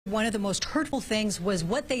One of the most hurtful things was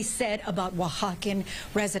what they said about Oaxacan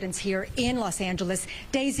residents here in Los Angeles.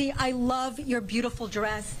 Daisy, I love your beautiful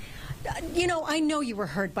dress. You know, I know you were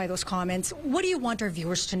hurt by those comments. What do you want our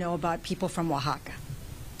viewers to know about people from Oaxaca?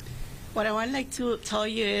 What I would like to tell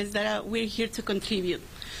you is that we're here to contribute.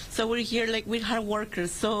 So we're here we're hard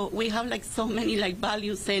workers. So we have so many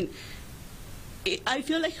values, and I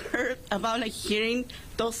feel hurt about hearing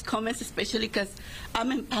those comments, especially because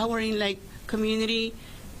I'm empowering community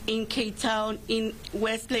in K-Town, in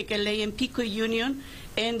West LA, and Pico Union,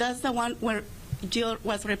 and that's the one where Jill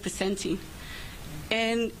was representing.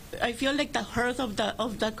 And I feel the hurt of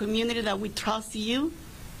the community that we trust you.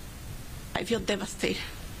 I feel devastated.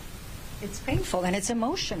 It's painful and it's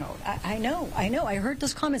emotional. I know. I heard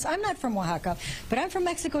those comments. I'm not from Oaxaca, but I'm from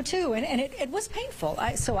Mexico too, and it was painful.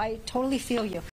 So I totally feel you.